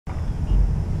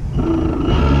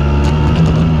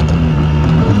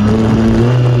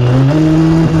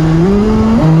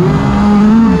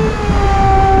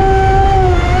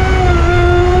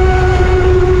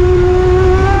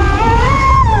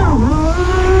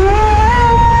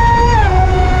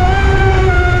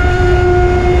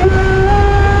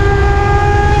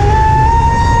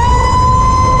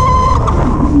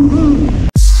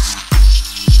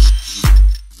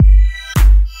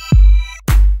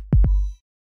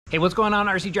Hey, what's going on,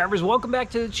 RC drivers? Welcome back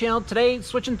to the channel. Today,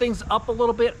 switching things up a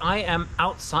little bit, I am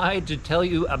outside to tell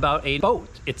you about a boat.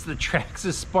 It's the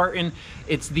Traxxas Spartan.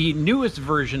 It's the newest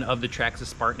version of the Traxxas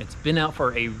Spartan. It's been out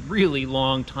for a really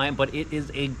long time, but it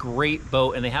is a great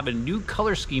boat, and they have a new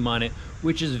color scheme on it,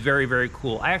 which is very, very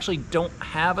cool. I actually don't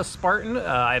have a Spartan.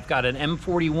 I've got an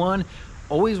M41.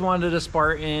 Always wanted a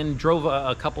Spartan, drove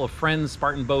a couple of friends'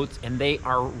 Spartan boats, and they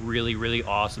are really, really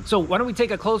awesome. So why don't we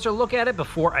take a closer look at it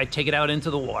before I take it out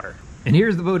into the water. And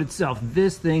here's the boat itself.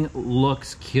 This thing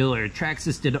looks killer.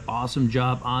 Traxxas did an awesome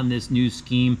job on this new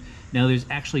scheme. Now there's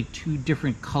actually two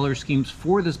different color schemes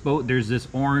for this boat. There's this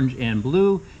orange and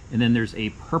blue, and then there's a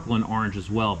purple and orange as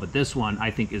well. But this one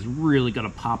I think is really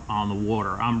gonna pop on the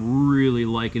water. I'm really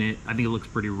liking it. I think it looks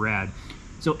pretty rad.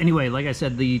 So anyway, like I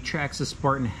said, the Traxxas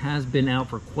Spartan has been out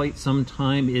for quite some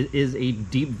time. It is a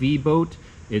deep V boat.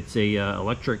 It's a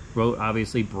electric boat,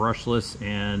 obviously brushless,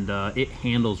 and it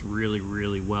handles really,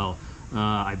 really well.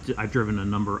 I've driven a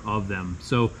number of them.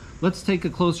 So let's take a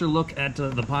closer look at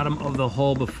the bottom of the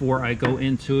hull before I go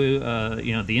into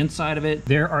the inside of it.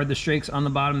 There are the strakes on the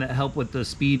bottom that help with the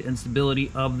speed and stability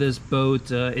of this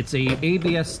boat. It's a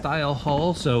ABS style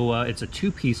hull, so it's a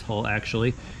two-piece hull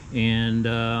actually. And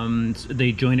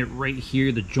they join it right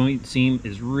here. The joint seam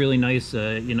is really nice.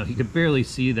 You could barely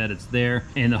see that it's there.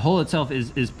 And the hull itself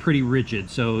is pretty rigid.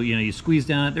 So, you squeeze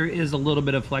down it. There is a little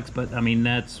bit of flex, but I mean,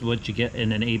 that's what you get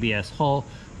in an ABS hull.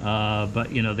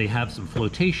 But, they have some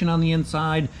flotation on the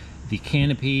inside. The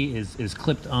canopy is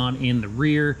clipped on in the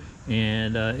rear.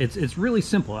 And it's really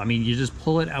simple. I mean, you just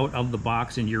pull it out of the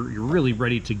box and you're really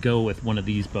ready to go with one of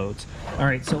these boats. All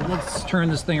right, so let's turn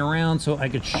this thing around so I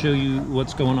could show you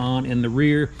what's going on in the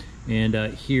rear. And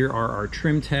here are our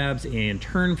trim tabs and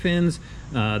turn fins.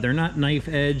 They're not knife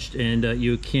edged, and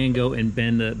you can go and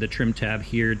bend the trim tab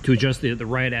here to adjust the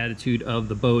right attitude of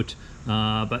the boat.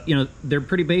 But they're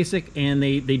pretty basic, and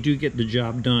they do get the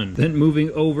job done. Then moving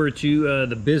over to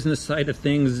the business side of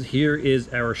things, here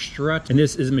is our strut, and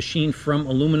this is machined from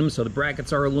aluminum. So the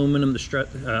brackets are aluminum, the strut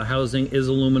housing is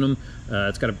aluminum.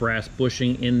 It's got a brass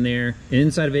bushing in there, and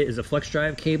inside of it is a flex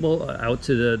drive cable out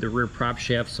to the rear prop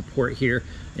shaft support here.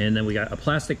 And then we got a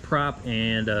plastic prop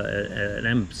and an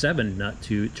M7 nut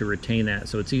to retain that.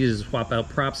 So it's easy to swap out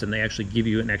props, and they actually give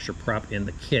you an extra prop in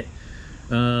the kit.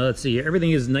 Let's see,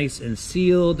 everything is nice and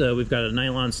sealed. We've got a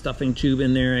nylon stuffing tube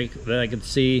in there that I can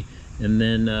see. And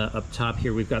then up top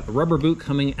here, we've got the rubber boot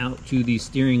coming out to the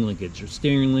steering linkage. The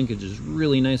steering linkage is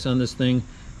really nice on this thing.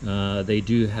 They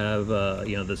do have,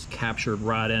 this captured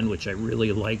rod end, which I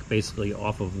really like, basically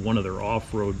off of one of their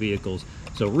off-road vehicles.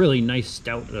 So really nice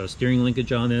stout steering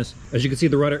linkage on this. As you can see,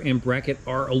 the rudder and bracket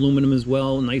are aluminum as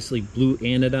well, nicely blue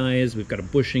anodized. We've got a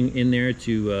bushing in there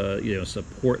to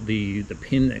support the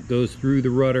pin that goes through the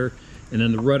rudder. And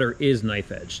then the rudder is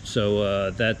knife edged,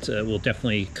 so that will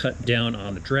definitely cut down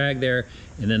on the drag there.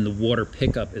 And then the water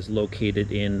pickup is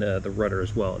located in the rudder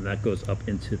as well, and that goes up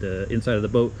into the inside of the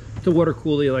boat to water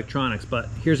cool the electronics. But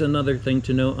here's another thing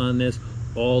to note on this: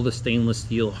 all the stainless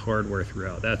steel hardware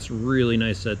throughout. That's really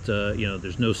nice that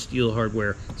there's no steel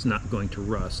hardware. It's not going to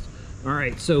rust. All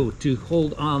right, so to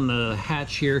hold on the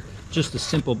hatch here, just a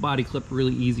simple body clip,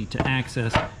 really easy to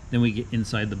access. Then we get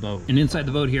inside the boat. And inside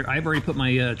the boat here, I've already put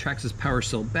my Traxxas Power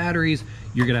Cell batteries.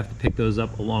 You're gonna have to pick those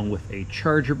up along with a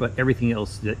charger, but everything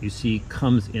else that you see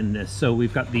comes in this. So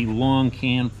we've got the long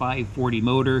can 540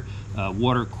 motor,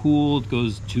 water cooled,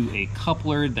 goes to a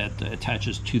coupler that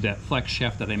attaches to that flex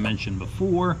shaft that I mentioned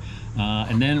before.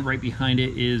 And then right behind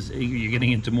it is, you're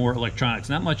getting into more electronics.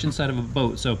 Not much inside of a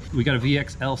boat. So we got a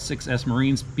VXL6S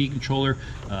Marine speed controller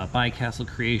by Castle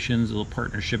Creations, a little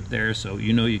partnership there. So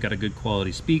you got a good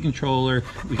quality speed controller.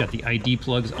 We got the ID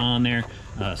plugs on there.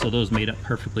 So those made up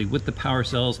perfectly with the power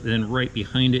cells. And then right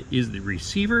behind it is the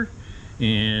receiver.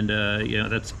 And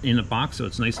that's in a box, so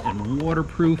it's nice and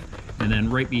waterproof. And then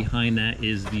right behind that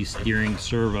is the steering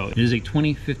servo. It is a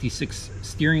 2056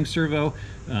 steering servo,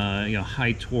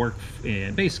 high torque,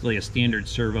 and basically a standard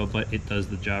servo, but it does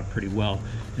the job pretty well.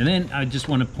 And then I just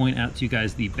want to point out to you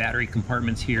guys the battery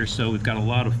compartments here. So we've got a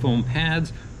lot of foam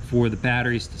pads for the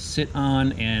batteries to sit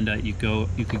on, and you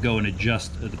could go and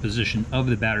adjust the position of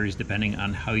the batteries depending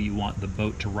on how you want the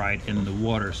boat to ride in the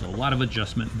water. So a lot of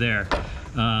adjustment there.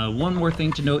 One more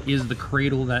thing to note is the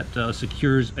cradle that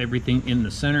secures everything in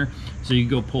the center. So you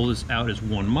go pull this out as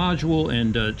one module,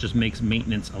 and just makes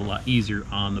maintenance a lot easier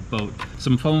on the boat.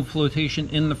 Some foam flotation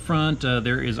in the front.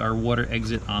 There is our water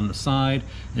exit on the side.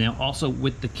 And now also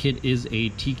with the kit is a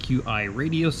TQI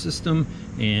radio system,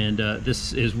 and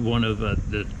this is one of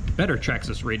the better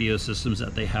Traxxas radio systems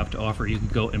that they have to offer. You can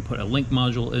go and put a link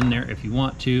module in there if you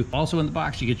want to. Also in the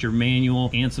box, you get your manual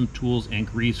and some tools and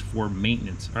grease for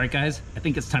maintenance. All right, guys, I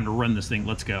think it's time to run this thing.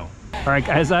 Let's go. All right,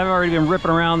 guys, I've already been ripping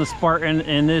around the Spartan,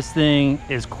 and this thing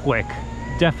is quick.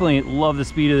 Definitely love the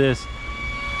speed of this.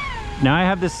 Now I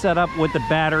have this set up with the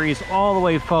batteries all the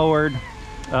way forward.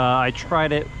 I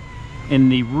tried it in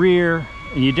the rear,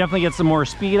 and you definitely get some more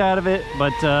speed out of it,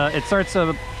 but it starts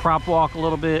to prop walk a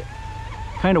little bit,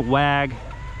 kind of wag.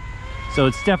 So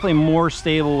it's definitely more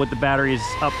stable with the batteries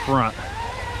up front.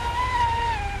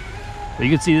 But you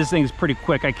can see this thing's pretty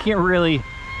quick. I can't really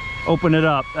open it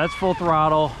up. That's full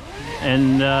throttle,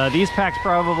 and these packs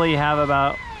probably have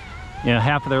about, you know,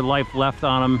 half of their life left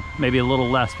on them, maybe a little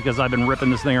less, because I've been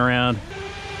ripping this thing around.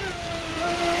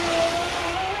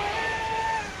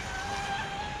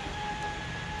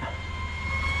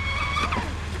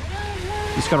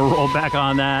 Just gotta roll back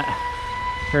on that.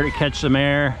 Heard it catch some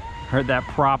air, heard that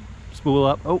prop spool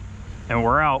up. Oh, and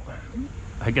we're out.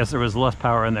 I guess there was less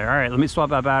power in there. All right, let me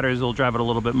swap out batteries, we'll drive it a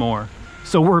little bit more.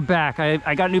 So we're back.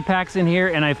 I got new packs in here,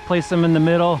 and I've placed them in the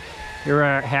middle. Here we're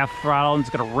at half throttle. I'm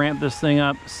just gonna ramp this thing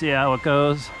up, see how it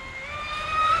goes.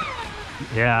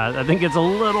 Yeah, I think it's a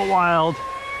little wild.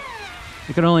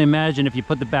 You can only imagine if you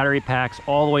put the battery packs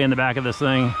all the way in the back of this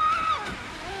thing.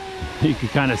 You can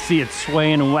kind of see it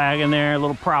swaying and wagging there, a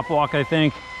little prop walk, I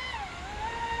think.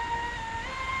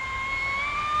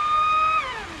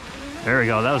 There we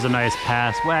go, that was a nice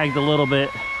pass. Wagged a little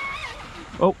bit.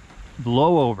 Oh,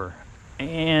 blow over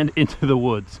and into the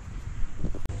woods.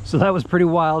 So that was pretty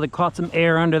wild. It caught some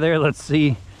air under there. Let's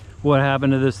see what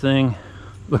happened to this thing.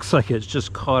 Looks like it's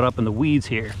just caught up in the weeds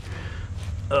here.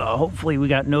 Hopefully we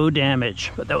got no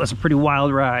damage, but that was a pretty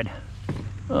wild ride.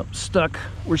 Oh, stuck.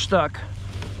 We're stuck.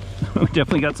 We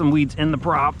definitely got some weeds in the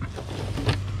prop.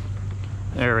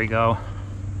 There we go.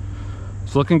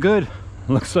 It's looking good.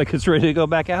 Looks like it's ready to go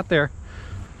back out there.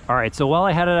 All right, so while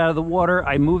I had it out of the water,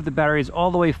 I moved the batteries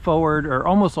all the way forward, or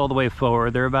almost all the way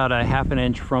forward. They're about a half an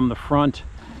inch from the front.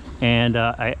 And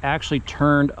I actually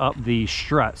turned up the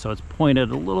strut, so it's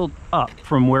pointed a little up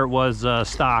from where it was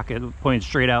stock. It pointed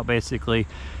straight out, basically,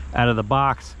 out of the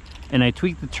box. And I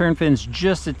tweaked the turn fins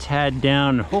just a tad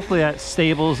down. Hopefully that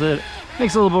stables it,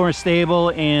 makes it a little more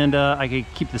stable, and I can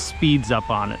keep the speeds up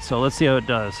on it. So let's see how it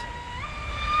does.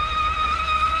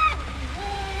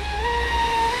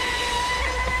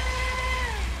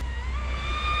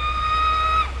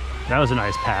 That was a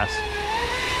nice pass.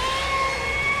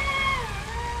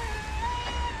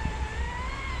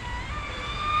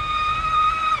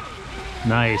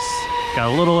 Nice.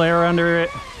 Got a little air under it.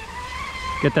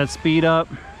 Get that speed up.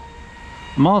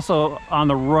 I'm also on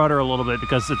the rudder a little bit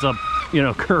because it's a, you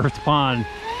know, curved pond.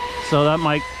 So that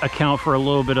might account for a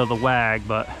little bit of the wag,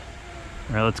 but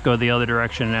all right, let's go the other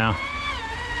direction now.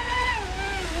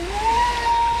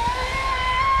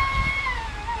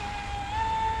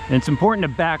 And it's important to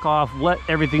back off, let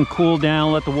everything cool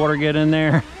down, let the water get in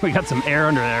there. We got some air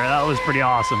under there. That was pretty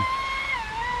awesome.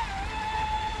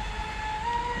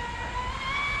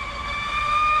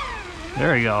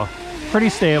 There we go. Pretty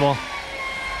stable.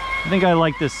 I think I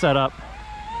like this setup.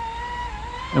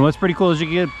 And what's pretty cool is you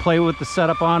can play with the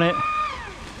setup on it.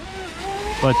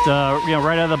 But you know,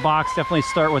 right out of the box, definitely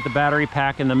start with the battery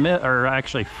pack in the mid, or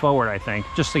actually forward, I think,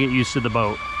 just to get used to the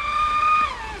boat.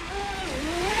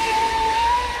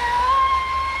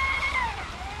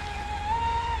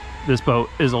 This boat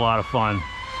is a lot of fun.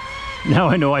 Now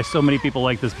I know why so many people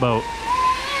like this boat.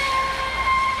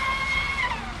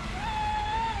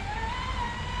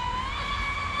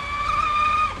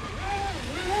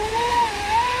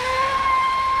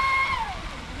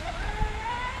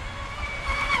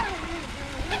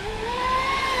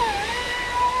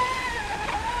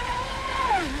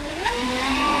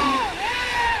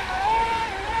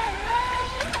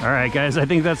 All right, guys, I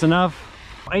think that's enough.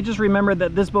 I just remembered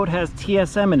that this boat has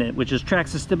TSM in it, which is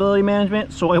Traxxas Stability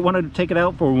Management, so I wanted to take it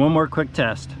out for one more quick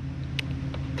test.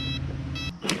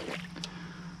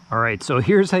 All right, so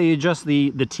here's how you adjust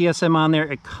the TSM on there.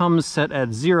 It comes set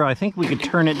at 0. I think we could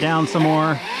turn it down some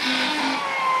more.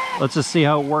 Let's just see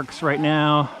how it works right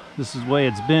now. This is the way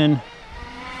it's been.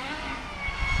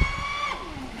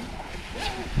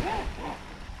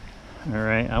 All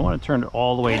right, I want to turn it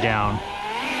all the way down.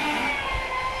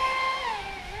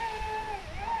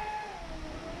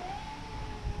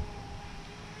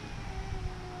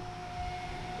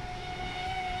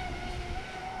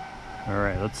 All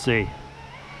right, let's see.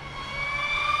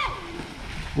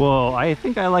 Whoa, I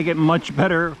think I like it much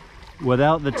better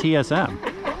without the TSM.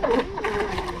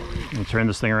 Let me turn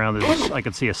this thing around. I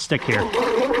can see a stick here.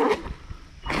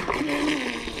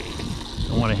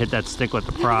 I want to hit that stick with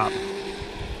the prop.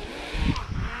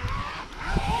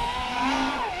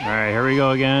 All right, here we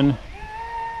go again.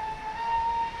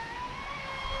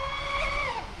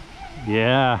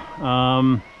 Yeah,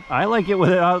 I like it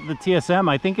without the TSM.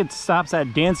 I think it stops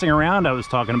that dancing around I was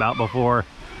talking about before.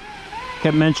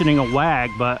 Kept mentioning a wag,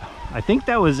 but I think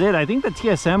that was it. I think the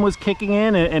TSM was kicking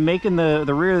in and making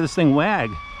the rear of this thing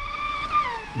wag.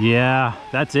 Yeah,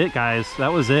 that's it, guys.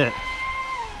 That was it.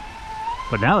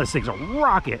 But now this thing's a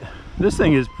rocket. This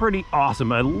thing is pretty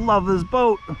awesome. I love this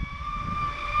boat.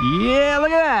 Yeah,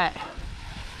 look at that.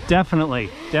 Definitely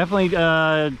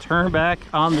turn back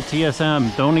on the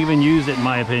TSM. Don't even use it, in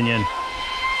my opinion.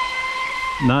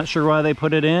 Not sure why they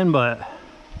put it in, but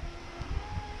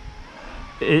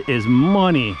it is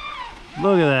money.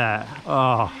 Look at that.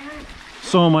 Oh,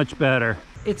 so much better.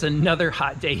 It's another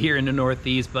hot day here in the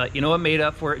Northeast, but you know what made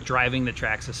up for it? Driving the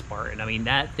Traxxas Spartan. I mean,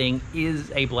 that thing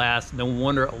is a blast. No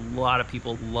wonder a lot of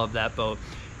people love that boat.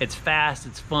 It's fast,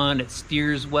 it's fun, it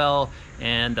steers well,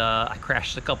 and I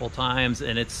crashed a couple times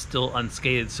and it's still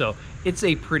unscathed, so it's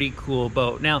a pretty cool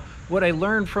boat. Now, what I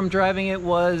learned from driving it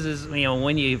is, you know,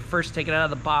 when you first take it out of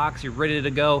the box, you're ready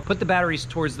to go, put the batteries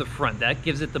towards the front. That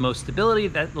gives it the most stability.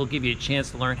 That will give you a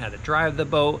chance to learn how to drive the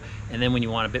boat, and then when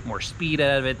you want a bit more speed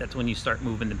out of it, that's when you start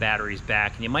moving the batteries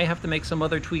back. And you might have to make some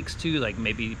other tweaks too, like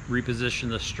maybe reposition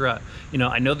the strut. You know,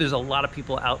 I know there's a lot of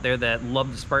people out there that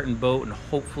love the Spartan boat, and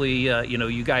hopefully, you know,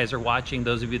 you guys are watching,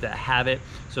 those of you that have it.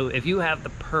 So if you have the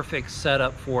perfect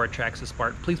setup for a Traxxas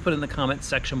Spartan, please put it in the comment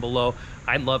section below.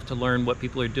 I'd love to learn what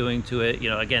people are doing to it. You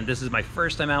know, again, this is my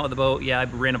first time out with the boat. Yeah, I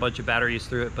ran a bunch of batteries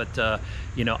through it, but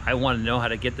you know, I want to know how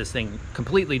to get this thing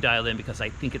completely dialed in, because I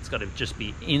think it's going to just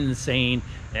be insane.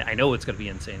 I know it's going to be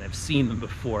insane. I've seen them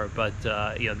before, but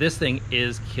you know, this thing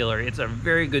is killer. It's a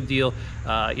very good deal.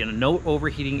 You know, no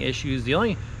overheating issues. The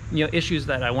only issues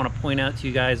that I want to point out to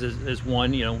you guys is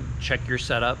one, you know, check your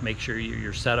setup, make sure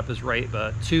your setup is right.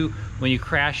 But two, when you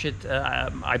crash it,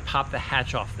 I popped the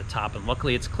hatch off the top, and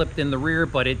luckily it's clipped in the rear,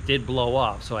 but it did blow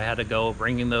off. So I had to go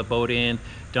bringing the boat in,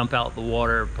 dump out the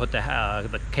water, put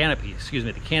the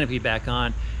canopy back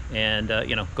on, and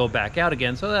you know, go back out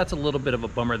again. So that's a little bit of a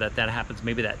bummer that happens.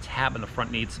 Maybe that tab in the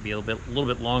front needs to be a little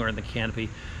bit longer in the canopy.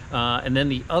 And then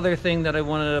the other thing that I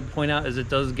wanted to point out is it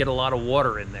does get a lot of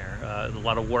water in there. A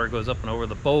lot of water goes up and over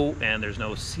the boat, and there's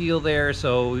no seal there,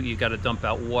 so you got to dump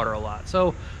out water a lot.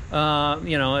 So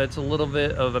you know, it's a little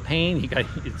bit of a pain.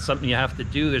 It's something you have to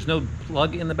do. There's no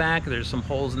plug in the back. There's some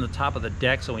holes in the top of the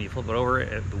deck, so when you flip it over,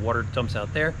 the water dumps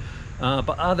out there.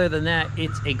 But other than that,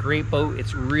 it's a great boat.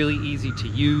 It's really easy to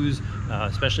use,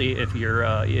 especially if you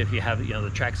have, you know, the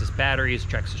Traxxas batteries,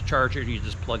 Traxxas charger. You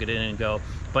just plug it in and go.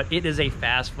 But it is a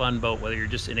fast, fun boat. Whether you're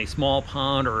just in a small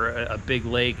pond or a big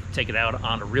lake, take it out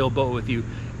on a real boat with you.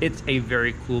 It's a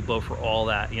very cool boat for all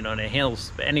that, you know, and it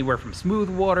handles anywhere from smooth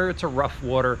water to rough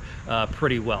water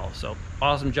pretty well. So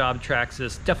awesome job,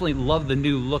 Traxxas. Definitely love the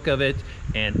new look of it,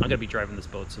 and I'm gonna be driving this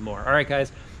boat some more. All right,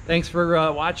 guys. Thanks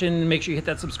for watching. Make sure you hit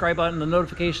that subscribe button, the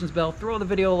notifications bell, throw the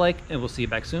video a like, and we'll see you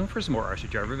back soon for some more RC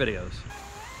Driver videos.